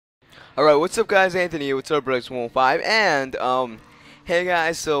Alright, what's up guys, Anthony here with TurboX115 and hey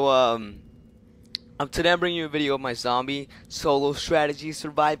guys, today I'm bringing you a video of my zombie solo strategy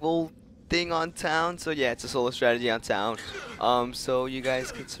survival thing on town. So yeah, it's a solo strategy on town. So you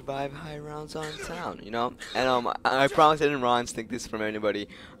guys can survive high rounds on town, you know? And I promise I didn't raw instinct this from anybody.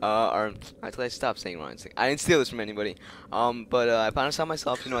 Or actually I stopped saying raw instinct. I didn't steal this from anybody. But I found this out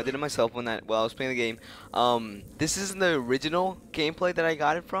myself, you know, I did it myself while I was playing the game. This isn't the original gameplay that I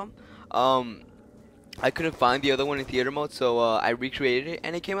got it from. Um, I couldn't find the other one in theater mode, so I recreated it,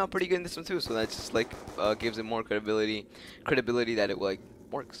 and it came out pretty good in this one too. So that just like gives it more credibility that it like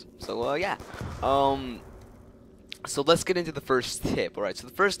works. So yeah. Um, so let's get into the first tip. All right. So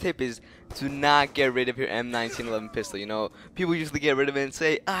the first tip is do not get rid of your M1911 pistol. You know, people usually get rid of it and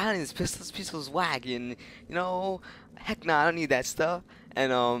say, "Ah, I need this pistol's whack," and you know, heck nah, I don't need that stuff. And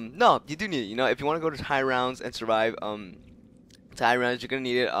no, you do need it. You know, if you want to go to high rounds and survive tie rounds, you're gonna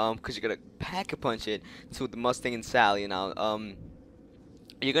need it because you're gonna pack a punch it to the Mustang and Sally. Now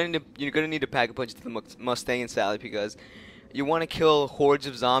you're gonna need to pack a punch to the Mustang and Sally because you want to kill hordes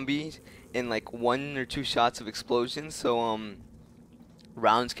of zombies in like 1 or 2 shots of explosions, so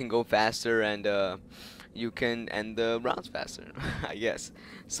rounds can go faster and you can end the rounds faster, I guess.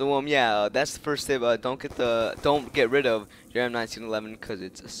 So yeah, that's the first tip. Don't get rid of your M1911 because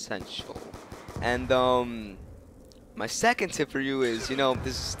it's essential. And my second tip for you is, you know,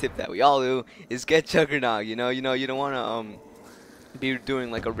 this is a tip that we all do, is get Juggernaut. You don't want to be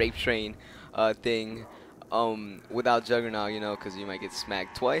doing like a rape train thing without Juggernaut, you know, because you might get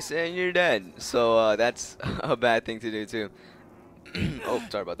smacked twice and you're dead. So that's a bad thing to do too. Oh,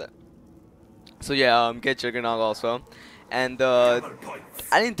 sorry about that. So yeah, get Juggernaut also. And I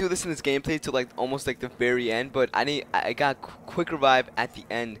didn't do this in this gameplay till like almost like the very end, but I got quick revive at the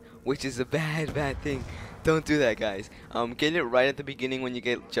end, which is a bad thing. Don't do that, guys. Get it right at the beginning when you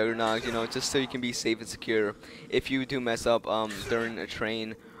get Juggernaut, you know, just so you can be safe and secure if you do mess up during a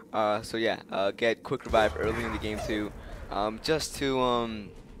train. So yeah, get quick revive early in the game too, just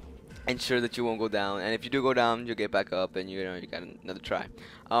to ensure that you won't go down. And if you do go down, you'll get back up and you know you got another try.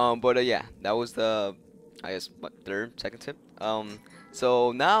 But yeah, that was the I guess what second tip.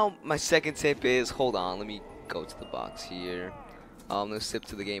 So now my second tip is hold on, let me go to the box here. Let's skip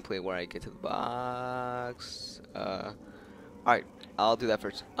to the gameplay where I get to the box. Alright, I'll do that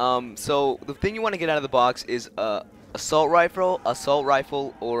first. So the thing you want to get out of the box is assault rifle,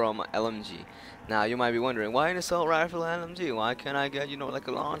 or LMG. Now you might be wondering, why an assault rifle and LMG? Why can't I get, you know, like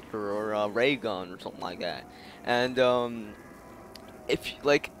a launcher or a ray gun or something like that? And if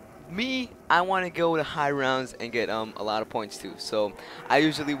like me, I want to go to high rounds and get a lot of points too. So I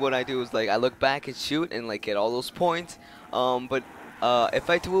usually what I do is like I look back and shoot and like get all those points. But if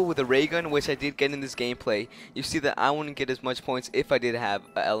I do it with a ray gun, which I did get in this gameplay, you see that I wouldn't get as much points if I did have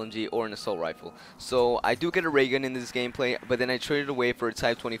a LMG or an assault rifle. So I do get a ray gun in this gameplay, but then I traded away for a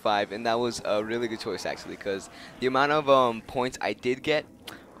Type 25, and that was a really good choice actually, because the amount of points I did get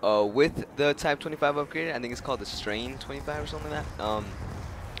with the Type 25 upgrade, I think it's called the Strain 25 or something like that.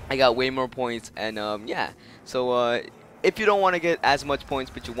 I got way more points, and yeah. So if you don't want to get as much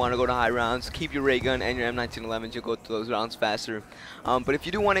points, but you want to go to high rounds, keep your ray gun and your M1911s. You'll go to those rounds faster. But if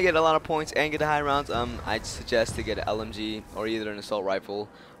you do want to get a lot of points and get to high rounds, I'd suggest to get an LMG or either an assault rifle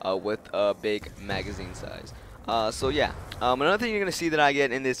with a big magazine size. So yeah, another thing you're gonna see that I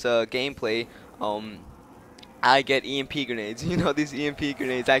get in this gameplay. I get EMP grenades. You know, these EMP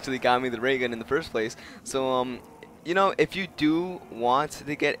grenades actually got me the ray gun in the first place. So you know, if you do want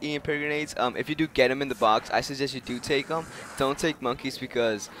to get EMP grenades, if you do get them in the box, I suggest you do take them. Don't take monkeys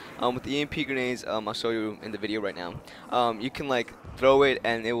because with the EMP grenades, I'll show you in the video right now. You can like throw it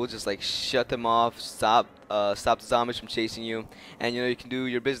and it will just like shut them off, stop the zombies from chasing you, and you know you can do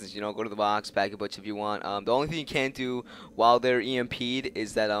your business. You know, go to the box, pack a bunch if you want. The only thing you can't do while they're EMP'd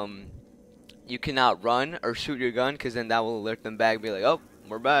is that you cannot run or shoot your gun, because then that will alert them back and be like, oh,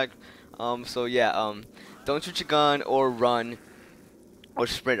 we're back. So yeah, don't shoot your gun or run or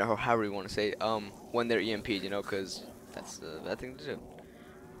sprint or however you want to say it, when they're EMP'd, you know, because that's the bad thing to do.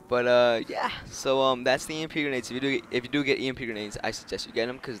 But yeah, so that's the EMP grenades. If you do get EMP grenades, I suggest you get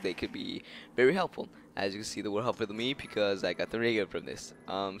them because they could be very helpful. As you can see, they were helpful to me because I got the ray gun from this.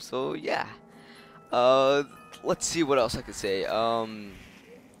 So yeah, let's see what else I could say.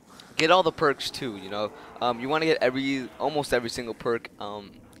 Get all the perks too. You know, you want to get almost every single perk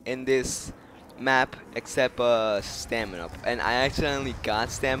in this map except stamina up, and I accidentally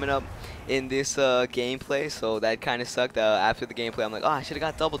got stamina up in this gameplay, so that kind of sucked. After the gameplay, I'm like, oh, I should have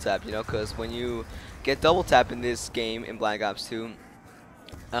got double tap, you know, because when you get double tap in this game in Black Ops 2,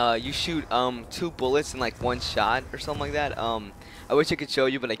 You shoot 2 bullets in like one shot or something like that. I wish I could show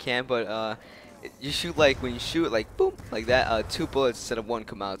you, but I can't. But you shoot like when you shoot like boom like that. 2 bullets instead of one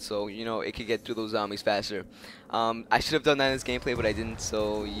come out, so you know it could get through those zombies faster. I should have done that in this gameplay, but I didn't.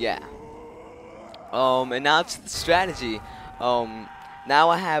 So yeah. And now it's the strategy. Now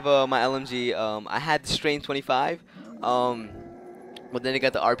I have my LMG. I had the Strain 25. But then I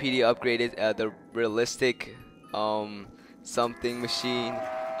got the RPD upgraded, the realistic something machine.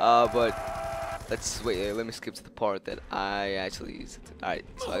 But let's wait. Let me skip to the part that I actually used. All right,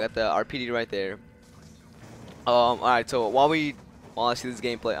 so I got the RPD right there. All right, so while I see this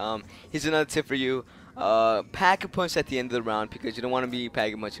gameplay, here's another tip for you. Pack a punch at the end of the round because you don't want to be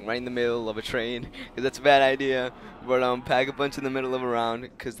pack a punching right in the middle of a train because that's a bad idea. But pack a punch in the middle of a round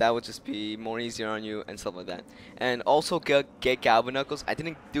because that would just be more easier on you and stuff like that. And also get Galvan Knuckles. I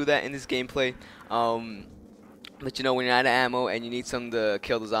didn't do that in this gameplay. But you know when you're out of ammo and you need something to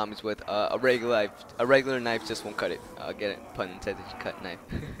kill the zombies with, a regular knife just won't cut it. Get it? Pun intended. Cut knife.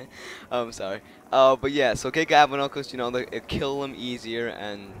 I'm sorry. But yeah, so get Galvan Knuckles. You know, it'll kill them easier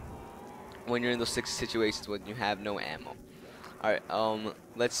and when you're in those situations when you have no ammo. Alright,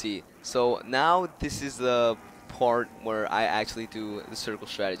 let's see. So now this is the part where I actually do the circle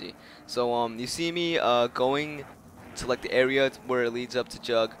strategy. So you see me going to like the area where it leads up to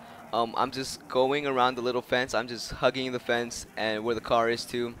Jug. I'm just going around the little fence. I'm just hugging the fence and where the car is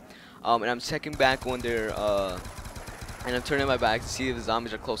too. And I'm checking back when they're and I'm turning my back to see if the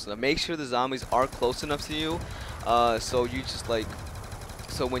zombies are close enough. Make sure the zombies are close enough to you, so you just like.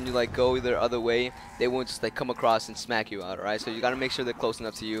 So when you like go the other way, they won't just like come across and smack you out, alright? So you gotta make sure they're close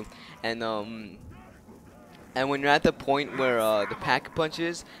enough to you, and when you're at the point where the pack punch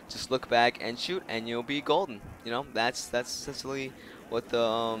is, just look back and shoot, and you'll be golden. You know, that's essentially what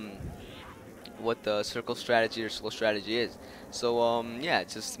the circle strategy or slow strategy is. So yeah,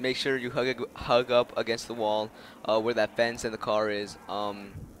 just make sure you hug up against the wall where that fence and the car is.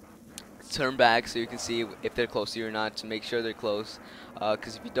 Turn back so you can see if they're close to you or not to make sure they're close,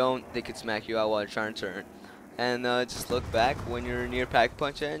 because if you don't they could smack you out while you're trying to turn. And just look back when you're near pack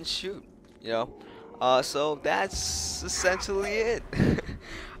punch and shoot, you know. So that's essentially it.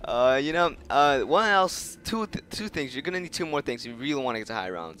 You know, two things. You're gonna need 2 more things if you really want to get to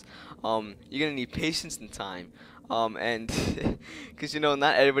high rounds. You're gonna need patience and time, and because you know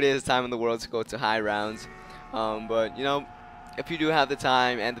not everybody has time in the world to go to high rounds, but you know, if you do have the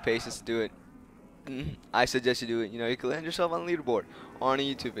time and the patience to do it, I suggest you do it. You know, you can land yourself on the leaderboard or on a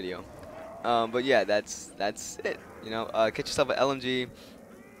YouTube video. But yeah, that's it. You know, get yourself an LMG,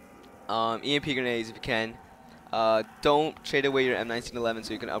 EMP grenades if you can. Don't trade away your M1911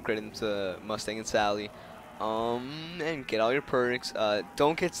 so you can upgrade them to Mustang and Sally. And get all your perks.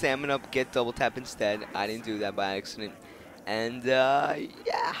 Don't get stamina up, get double tap instead. I didn't do that by accident. And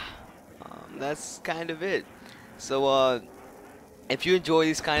yeah, that's kind of it. So if you enjoy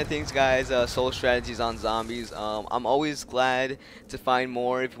these kind of things, guys, solo strategies on zombies, I'm always glad to find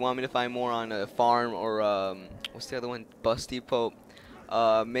more. If you want me to find more on a farm or what's the other one, Bus Depot,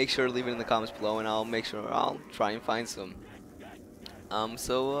 make sure to leave it in the comments below, and I'll make sure I'll try and find some.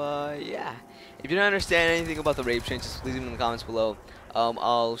 Yeah, if you don't understand anything about the rape train, just leave them in the comments below.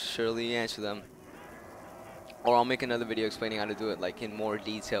 I'll surely answer them, or I'll make another video explaining how to do it, like in more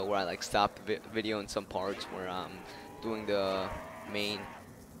detail, where I like stop the video in some parts where I'm doing the main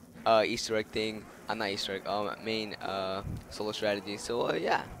Easter egg thing. I'm not Easter egg. Main solo strategy. So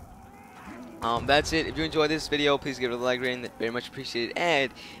yeah. That's it. If you enjoyed this video, please give it a like rating. Very much appreciated.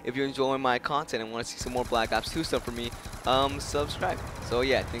 And if you enjoy my content and want to see some more Black Ops 2 stuff from me, subscribe. So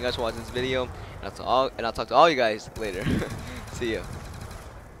yeah, thank you guys for watching this video, and I'll talk to all you guys later. See ya.